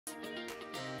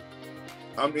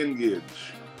I'm engaged.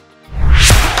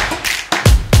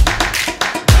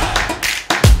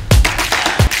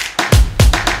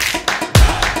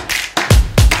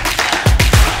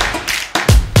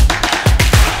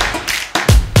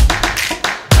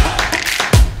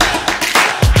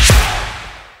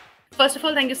 First of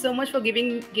all, thank you so much for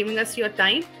giving us your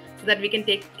time so that we can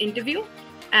take interview.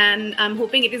 And I'm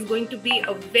hoping it is going to be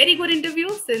a very good interview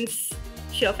since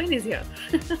Sherfane is here.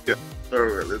 Yeah, all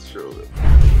right, let's show it.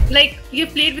 Like, you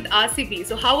played with RCB,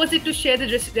 so how was it to share the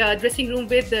dressing room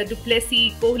with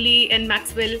Plesis, Kohli, and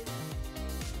Maxwell?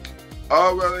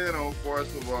 Oh, well,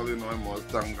 first of all, I must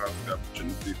thank God for the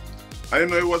opportunity. I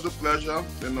know it was a pleasure,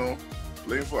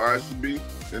 playing for RCB,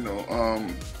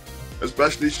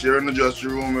 especially sharing the dressing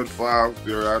room with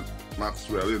Virat,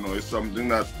 Maxwell, it's something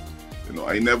that,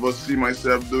 I never see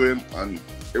myself doing, and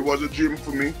it was a dream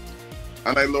for me.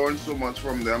 And I learned so much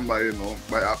from them by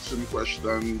asking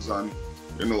questions and,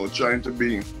 trying to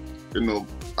be,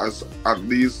 as at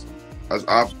least as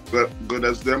good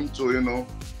as them. So,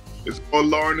 it's all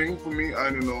learning for me,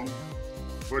 and,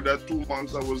 for that 2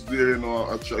 months I was there,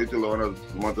 I tried to learn as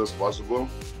much as possible.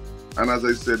 And as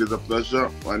I said, it's a pleasure,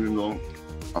 and,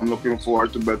 I'm looking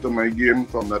forward to better my game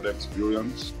from that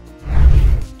experience.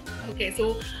 Okay,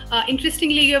 so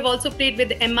interestingly, you have also played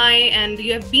with MI, and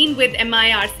you have been with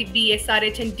MI, RCB,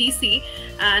 SRH, and DC.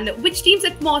 And which team's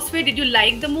atmosphere did you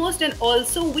like the most, and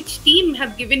also which team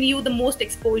have given you the most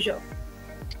exposure?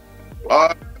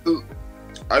 I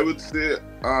would say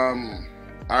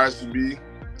RCB.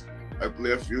 I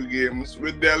play a few games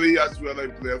with Delhi as well. I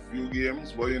play a few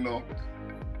games, but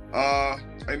I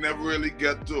never really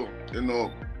get to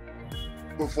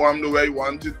perform the way I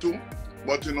wanted to.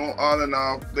 But all in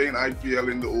all, playing IPL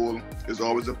in the whole is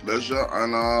always a pleasure,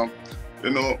 and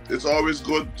it's always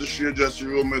good to share dressing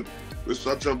room with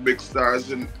such a big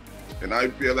stars in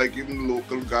IPL, like even the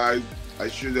local guys. I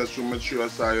share dressing room with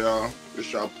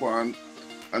Sherfane,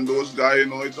 and those guys.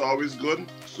 It's always good.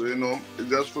 So it's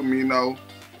just for me now,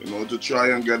 to try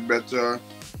and get better,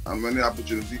 and when the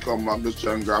opportunity comes, I'm just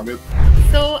trying to grab it.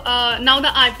 So now the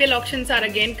IPL auctions are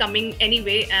again coming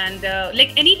anyway, and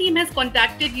like, any team has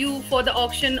contacted you for the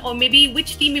auction, or maybe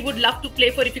which team you would love to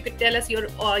play for, if you could tell us your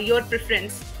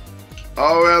preference?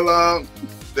 Oh well,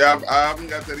 I haven't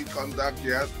got any contact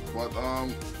yet, but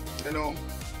I'm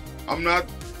not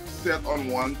set on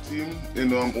one team.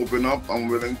 I'm open up. I'm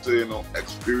willing to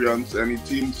experience any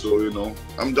team. So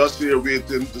I'm just here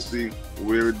waiting to see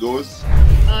where it goes.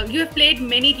 You have played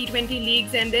many T20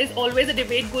 leagues, and there's always a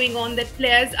debate going on that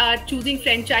players are choosing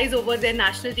franchise over their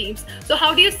national teams. So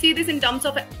how do you see this in terms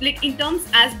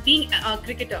as being a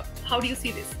cricketer? How do you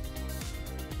see this?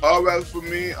 Oh well, for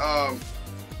me, I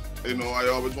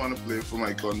always want to play for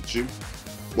my country,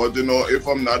 but if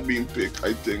I'm not being picked,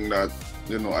 I think that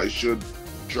I should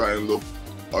try and look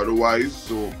otherwise.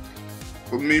 So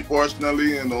for me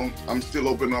personally, I'm still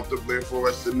open up to play for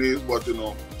West Indies, but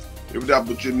if the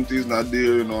opportunity is not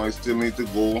there, I still need to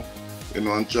go,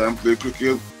 and try and play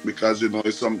cricket, because,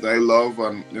 it's something I love,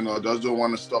 and, I just don't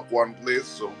want to stuck one place.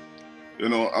 So,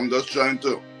 I'm just trying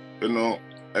to,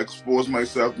 expose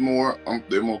myself more and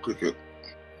play more cricket.